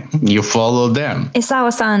Yuzume, you follow them.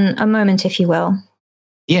 Isawa-san, a moment, if you will.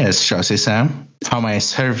 Yes, Shoshi-san. How may I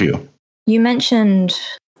serve you? You mentioned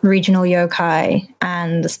regional yokai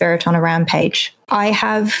and the spirit on a rampage. I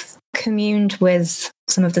have communed with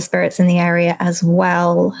some of the spirits in the area as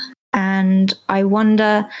well, and I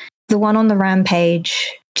wonder, the one on the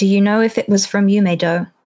rampage, do you know if it was from Yumedo?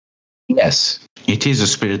 Yes, it is a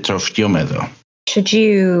spirit of Yumedo. Should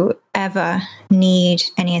you ever need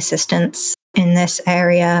any assistance in this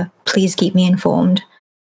area, please keep me informed.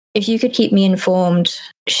 If you could keep me informed,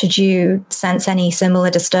 should you sense any similar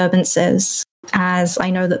disturbances, as I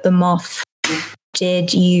know that the Moth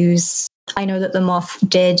did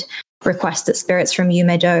request that spirits from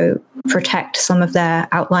Yumedo protect some of their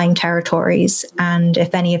outlying territories, and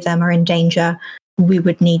if any of them are in danger, we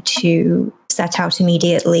would need to set out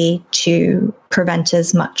immediately to prevent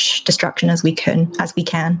as much destruction as we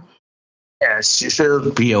can. Yes, you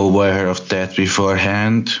should be aware of that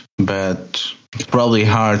beforehand, but it's probably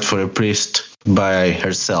hard for a priest by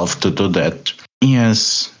herself to do that.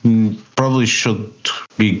 Yes, probably should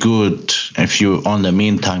be good if you, on the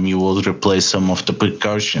meantime, you will replace some of the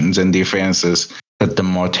precautions and defenses that the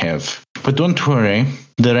Moth have. But don't worry,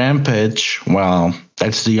 the rampage, well,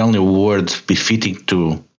 that's the only word befitting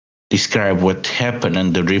to describe what happened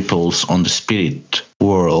and the ripples on the spirit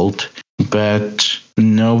world. But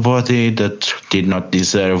nobody that did not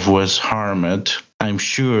deserve was harmed. I'm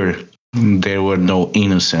sure there were no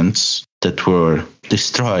innocents that were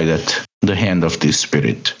destroyed at the hand of this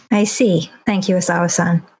spirit. I see. Thank you,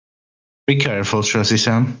 Asawa-san. Be careful,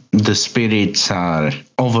 Shoshi-san. The spirits are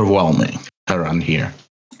overwhelming around here.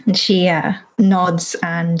 And she nods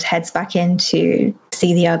and heads back in to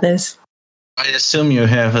see the others. I assume you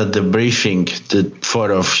have a debriefing, the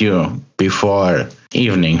four of you, before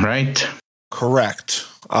evening, right? Correct.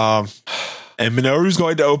 And Minoru's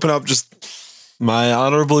going to open up just my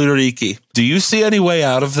honorable Yoriki. Do you see any way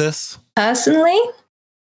out of this? Personally?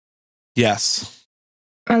 Yes.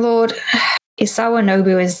 My lord, Isawa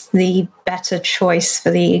Nobu is the better choice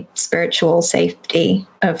for the spiritual safety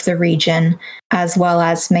of the region, as well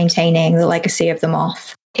as maintaining the legacy of the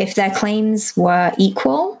Moth. If their claims were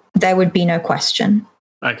equal, there would be no question.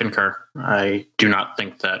 I concur. I do not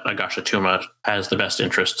think that Agashatoma has the best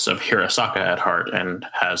interests of Hirasaka at heart and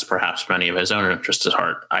has perhaps many of his own interests at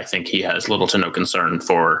heart. I think he has little to no concern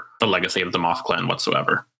for the legacy of the Moth clan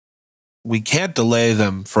whatsoever. We can't delay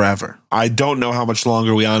them forever. I don't know how much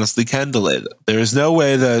longer we honestly can delay them. There is no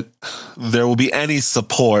way that there will be any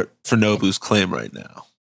support for Nobu's claim right now.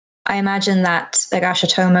 I imagine that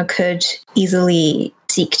Agashatoma could easily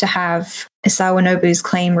seek to have Isawa Nobu's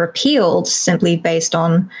claim repealed simply based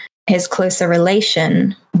on his closer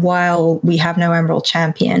relation while we have no Emerald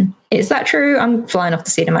Champion. Is that true? I'm flying off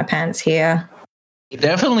the seat of my pants here. It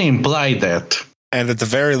definitely implied that. And at the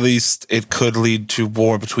very least, it could lead to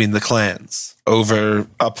war between the clans over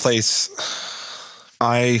a place.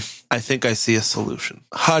 I think I see a solution.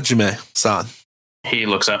 Hajime-san. He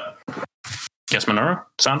looks up. Yes,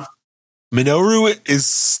 Minoru-san? Minoru is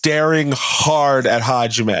staring hard at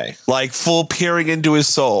Hajime, like full peering into his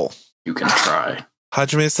soul. You can try.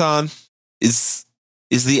 Hajime-san, is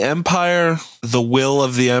the Empire the will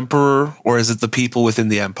of the Emperor, or is it the people within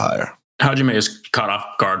the Empire? Hajime is caught off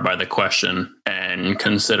guard by the question and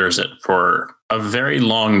considers it for a very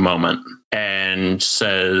long moment and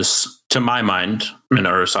says, to my mind,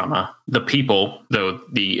 Minoru-sama, the people, though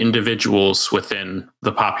the individuals within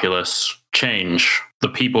the populace change, the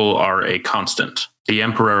people are a constant. The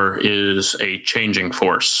Emperor is a changing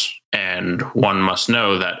force, and one must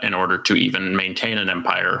know that in order to even maintain an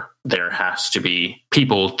empire, there has to be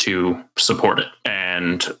people to support it.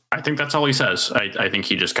 And I think that's all he says. I think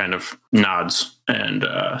he just kind of nods and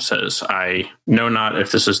says, I know not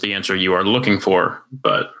if this is the answer you are looking for,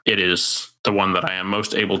 but it is the one that I am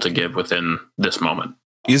most able to give within this moment.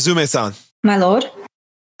 Izume-san. My lord?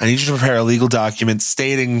 I need you to prepare a legal document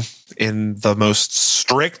stating in the most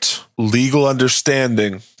strict legal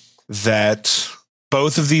understanding that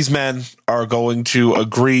both of these men are going to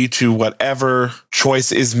agree to whatever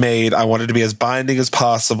choice is made. I want it to be as binding as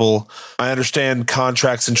possible. I understand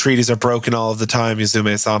contracts and treaties are broken all of the time,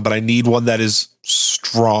 Izume-san, but I need one that is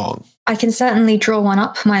strong. I can certainly draw one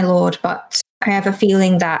up, my lord, but I have a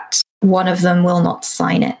feeling that one of them will not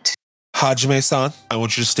sign it. Hajime-san, I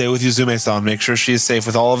want you to stay with Izume-san. Make sure she is safe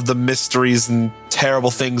with all of the mysteries and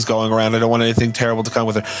terrible things going around. I don't want anything terrible to come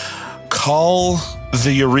with her. Call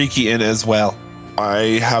the Yoriki in as well.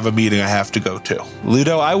 I have a meeting I have to go to.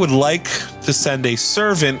 Ludo, I would like to send a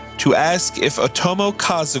servant to ask if Otomo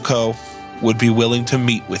Kazuko would be willing to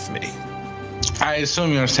meet with me. I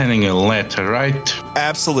assume you're sending a letter, right?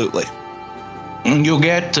 Absolutely. You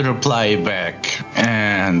get the reply back,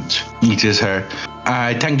 and it is her.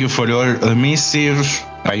 I thank you for your missive,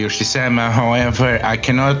 Yoshi-sama. However, I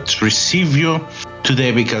cannot receive you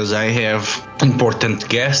today because I have important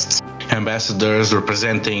guests, ambassadors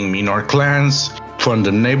representing minor clans from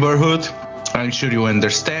the neighborhood. I'm sure you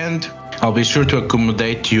understand. I'll be sure to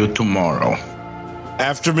accommodate you tomorrow.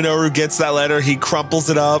 After Minoru gets that letter, he crumples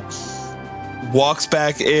it up, walks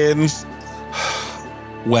back in.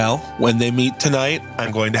 Well, when they meet tonight,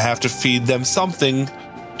 I'm going to have to feed them something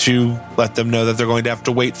to let them know that they're going to have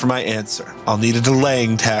to wait for my answer. I'll need a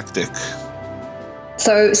delaying tactic.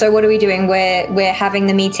 So what are we doing? We're having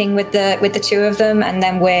the meeting with the two of them, and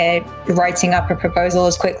then we're writing up a proposal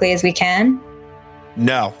as quickly as we can.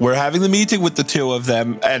 No, we're having the meeting with the two of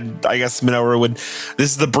them, and I guess Minoru would.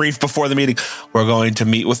 This is the brief before the meeting. We're going to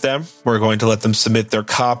meet with them. We're going to let them submit their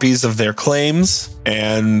copies of their claims,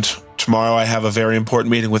 and tomorrow I have a very important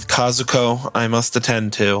meeting with Kazuko I must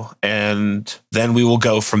attend to, and then we will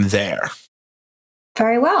go from there.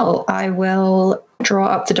 Very well. I will draw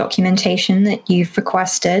up the documentation that you've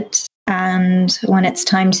requested, and when it's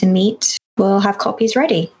time to meet, we'll have copies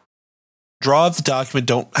ready. Draw up the document.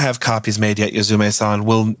 Don't have copies made yet, Yazume-san.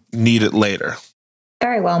 We'll need it later.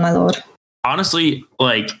 Very well, my lord. Honestly,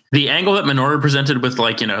 like the angle that Minoru presented with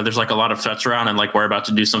like, there's like a lot of threats around and like we're about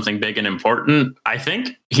to do something big and important. I think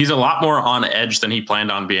he's a lot more on edge than he planned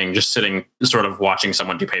on being, just sitting sort of watching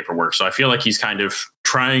someone do paperwork. So I feel like he's kind of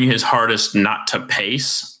trying his hardest not to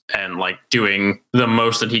pace and like doing the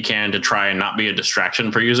most that he can to try and not be a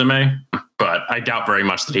distraction for Yuzume. But I doubt very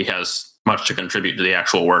much that he has much to contribute to the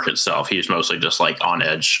actual work itself. He's mostly just like on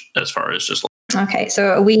edge as far as just. Okay, so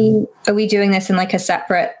are we doing this in like a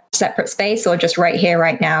separate space or just right here,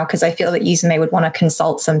 right now? Because I feel that Yuzume would want to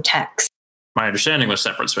consult some text. My understanding was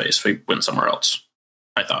separate space. We went somewhere else,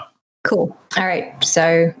 I thought. Cool. All right.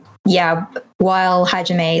 So yeah, while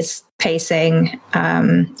Hajime's pacing,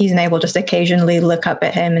 Yuzume will just occasionally look up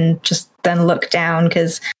at him and just then look down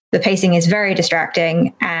because the pacing is very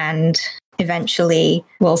distracting, and eventually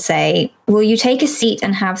will say, will you take a seat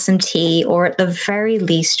and have some tea, or at the very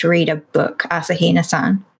least read a book,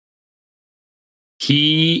 Asahina-san?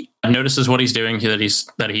 He notices what he's doing, that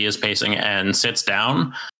he is pacing, and sits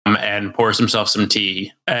down and pours himself some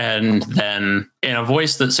tea. And then in a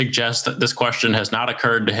voice that suggests that this question has not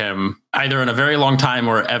occurred to him either in a very long time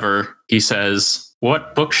or ever, he says,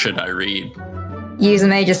 what book should I read?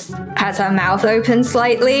 Yuzume just has her mouth open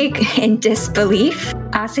slightly in disbelief.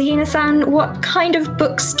 Asahina-san, what kind of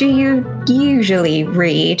books do you usually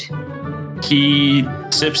read? He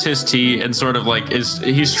sips his tea and sort of like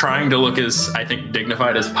he's trying to look as, I think,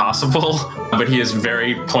 dignified as possible, but he is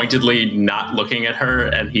very pointedly not looking at her,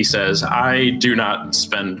 and he says, I do not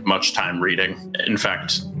spend much time reading. In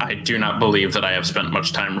fact, I do not believe that I have spent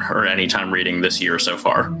much time or any time reading this year so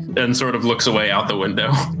far, and sort of looks away out the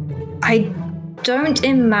window. I don't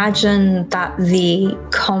imagine that the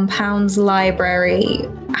compounds library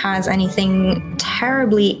has anything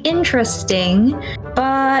terribly interesting,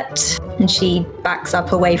 but... And she backs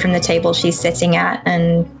up away from the table she's sitting at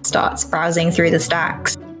and starts browsing through the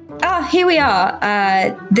stacks. Here we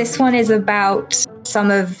are. This one is about some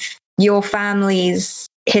of your family's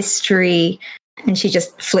history, and she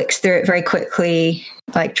just flicks through it very quickly,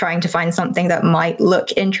 like trying to find something that might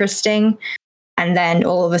look interesting. And then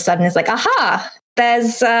all of a sudden it's like, aha,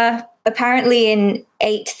 there's apparently in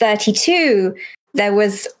 832, there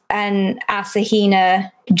was an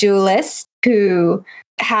Asahina duelist who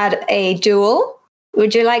had a duel.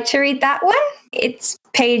 Would you like to read that one? It's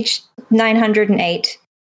page 908.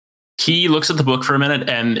 He looks at the book for a minute,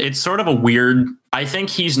 and it's sort of a weird... I think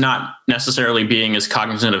he's not necessarily being as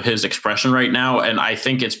cognizant of his expression right now, and I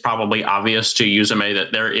think it's probably obvious to Yuzume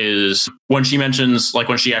that there is... When she mentions, like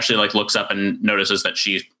when she actually like looks up and notices that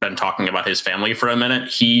she's been talking about his family for a minute,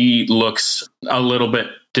 he looks a little bit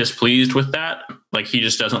displeased with that. Like he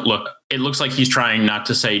just doesn't look... It looks like he's trying not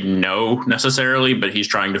to say no necessarily, but he's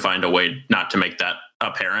trying to find a way not to make that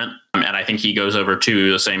apparent. And I think he goes over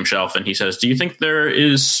to the same shelf and he says, do you think there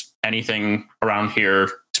is anything around here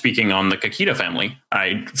speaking on the Kakita family?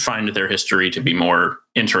 I find their history to be more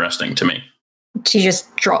interesting to me. She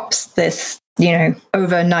just drops this,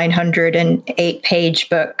 over 908 page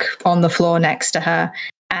book on the floor next to her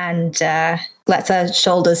and lets her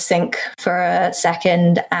shoulders sink for a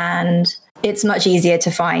second. And it's much easier to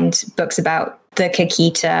find books about the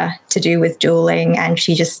Kakita to do with dueling. And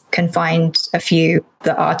she just can find a few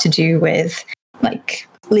that are to do with like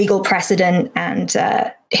legal precedent and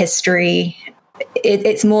history.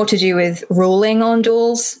 It's more to do with ruling on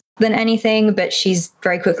duels than anything, but she's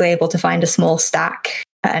very quickly able to find a small stack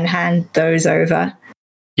and hand those over.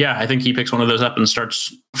 Yeah, I think he picks one of those up and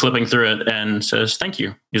starts flipping through it and says, thank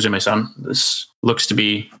you, Yuzume-san. This looks to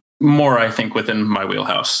be more, I think, within my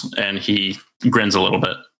wheelhouse. And he grins a little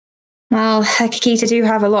bit. Well, Kakita do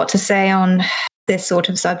have a lot to say on this sort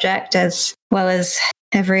of subject, as well as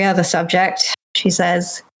every other subject, she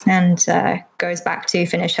says, and goes back to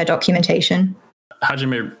finish her documentation.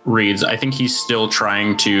 Hajime reads, I think he's still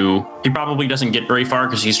trying to, he probably doesn't get very far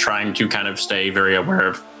because he's trying to kind of stay very aware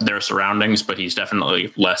of their surroundings, but he's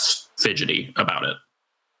definitely less fidgety about it.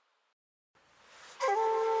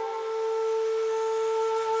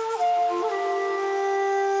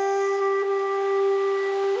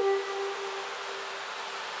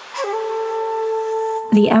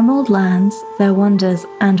 The Emerald Lands, their wonders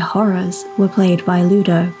and horrors were played by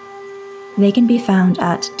Ludo. They can be found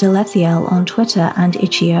at Delethiel on Twitter and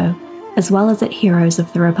Itch.io, as well as at Heroes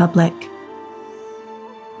of the Republic.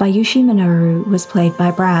 Bayushi Minoru was played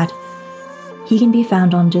by Brad. He can be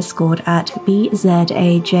found on Discord at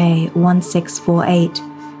BZAJ1648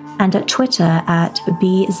 and at Twitter at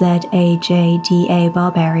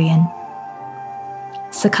BZAJDABarbarian.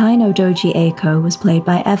 Sakai no Doji Eiko was played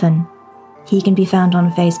by Evan. He can be found on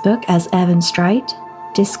Facebook as Evan Strite,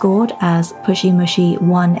 Discord as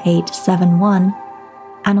PushyMushy1871,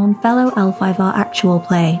 and on fellow L5R Actual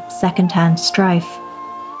Play, Secondhand Strife.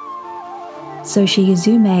 Soshi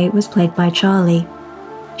Yuzume was played by Charlie.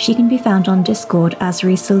 She can be found on Discord as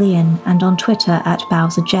Risalian and on Twitter at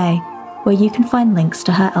BowserJ, where you can find links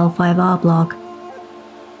to her L5R blog.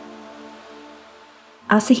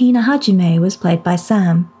 Asahina Hajime was played by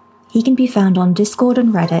Sam. He can be found on Discord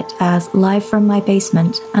and Reddit as Live From My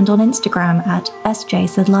Basement and on Instagram at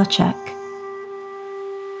SJSedlacek.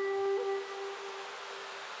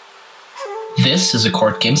 This is a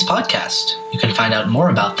Court Games podcast. You can find out more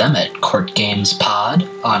about them at Court Games Pod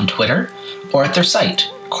on Twitter or at their site,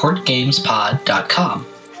 courtgamespod.com.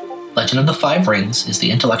 Legend of the Five Rings is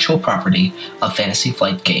the intellectual property of Fantasy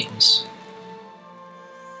Flight Games.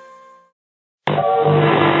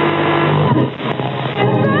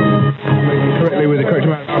 With the correct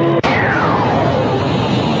amount.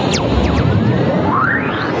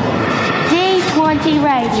 D20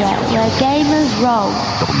 Radio, where gamers roll.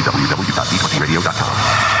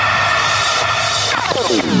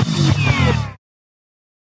 www.d20radio.com.